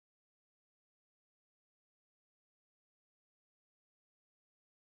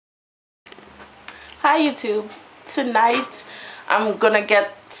Hi YouTube. Tonight I'm gonna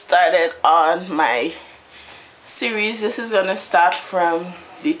get started on my series. This is gonna start from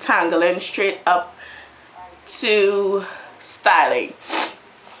detangling straight up to styling.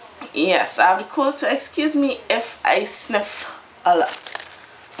 Yes, I have the cold, so excuse me if I sniff a lot.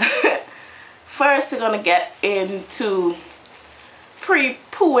 First we're gonna get into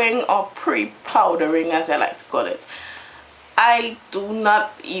pre-pooing or pre-powdering, as I like to call it. I do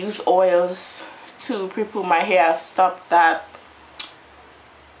not use oils to pre-poo my hair. I've stopped that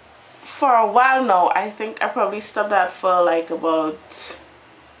for a while now. I think I probably stopped that for like about,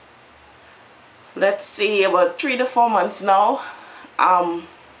 let's see, about 3 to 4 months now. I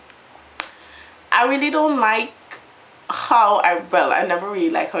really don't like how I never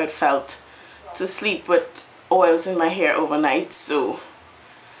really like how it felt to sleep with oils in my hair overnight. So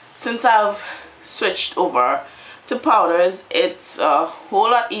since I've switched over to powders, it's a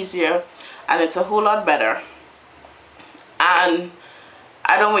whole lot easier and it's a whole lot better, and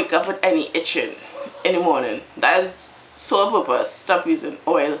I don't wake up with any itching in the morning. That is sole purpose. Stop using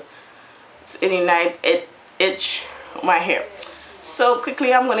oil in the night, it itch my hair. So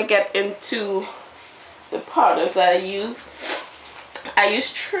quickly I'm gonna get into the powders that I use. I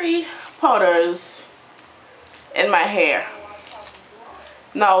use 3 powders in my hair.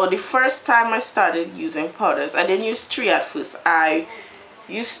 Now the first time I started using powders, I didn't use 3 at first. I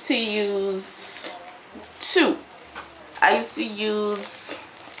used to use 2. I used to use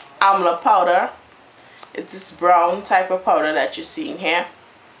amla powder. It's this brown type of powder that you're seeing here,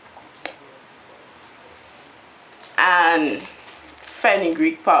 and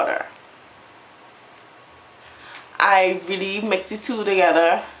fenugreek powder. I really mixed the 2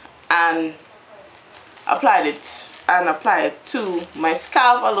 together and apply it to my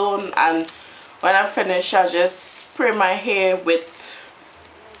scalp alone, and when I finish I just spray my hair with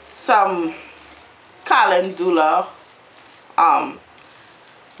some calendula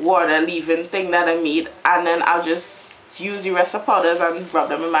water leave-in thing that I made, and then I'll just use the rest of powders and rub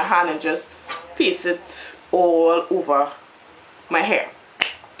them in my hand and just paste it all over my hair.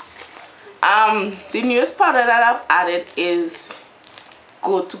 The newest powder that I've added is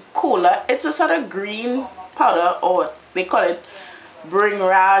Go to Cola. It's a sort of green powder, or they call it Bring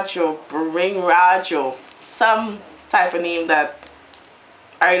Raj or some type of name that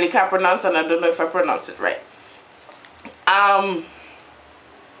I really can't pronounce, and I don't know if I pronounced it right.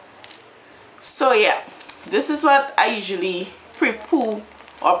 So yeah, this is what I usually pre-poo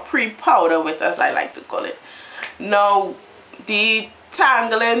or pre-powder with, as I like to call it. Now the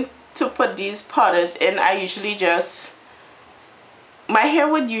tangling to put these powders in, I usually just, my hair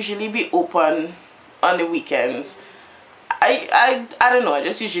would usually be open on the weekends. I don't know, I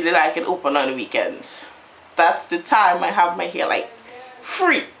just usually like it open on the weekends. That's the time I have my hair like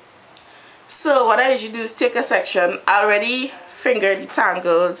free. So what I usually do is take a section. I already finger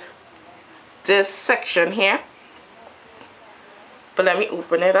detangled this section here, but let me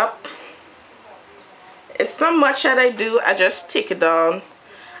open it up. It's not much that I do. I just take it down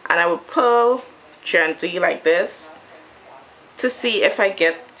and I will pull gently like this to see if I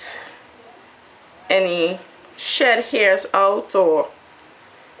get any shed hairs out, or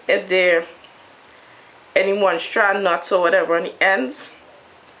if there any one strand knots or whatever on the ends,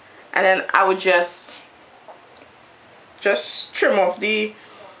 and then I would just trim off the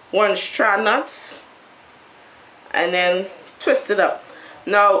one strand knots and then twist it up.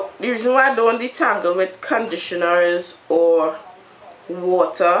 Now the reason why I don't detangle with conditioners or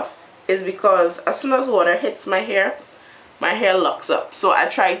water is because as soon as water hits my hair locks up. So I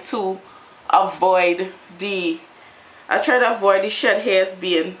try to avoid the shed hairs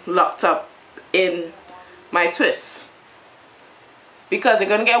being locked up in my twists, because they're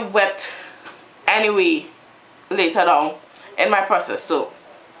gonna get wet anyway later on in my process. So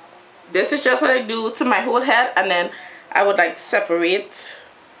this is just what I do to my whole head, and then I would like separate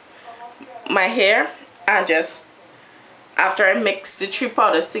my hair, and just after I mix the 3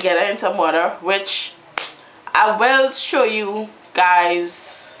 powders together in some water, which I will show you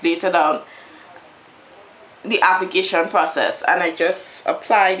guys later down, the application process, and I just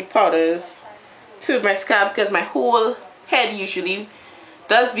apply the powders to my scalp, because my whole head usually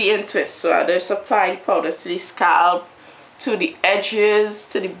does be in twists. So I just apply the powders to the scalp, to the edges,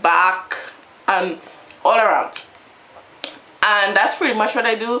 to the back, and all around. And that's pretty much what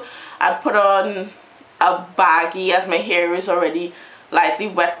I do. I put on a baggie, as my hair is already lightly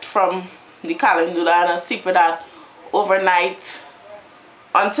wet from the calendula, and I sleep with that overnight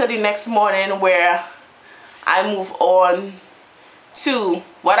until the next morning, where I move on to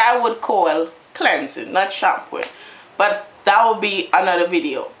what I would call cleansing, not shampooing, but that will be another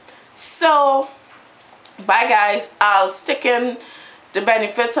video. So Bye guys. I'll stick in the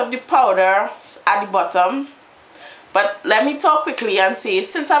benefits of the powders at the bottom, but let me talk quickly and say,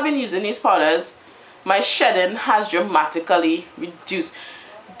 since I've been using these powders, my shedding has dramatically reduced.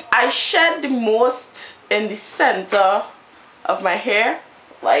 I shed the most in the center of my hair,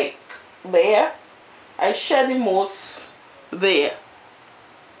 like there. I shed the most there.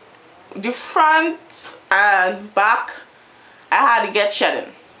 The front and back I had to get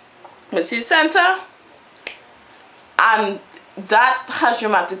shedding, but see center, and that has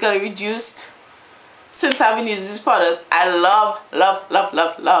dramatically reduced since I've been using these powders. I love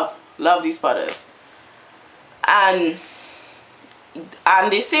these powders, and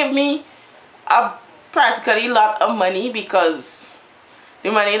they save me a practically lot of money, because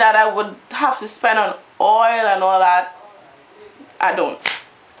the money that I would have to spend on oil and all that, I don't.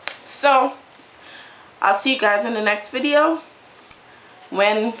 So I'll see you guys in the next video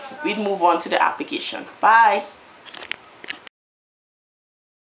when we move on to the application. Bye.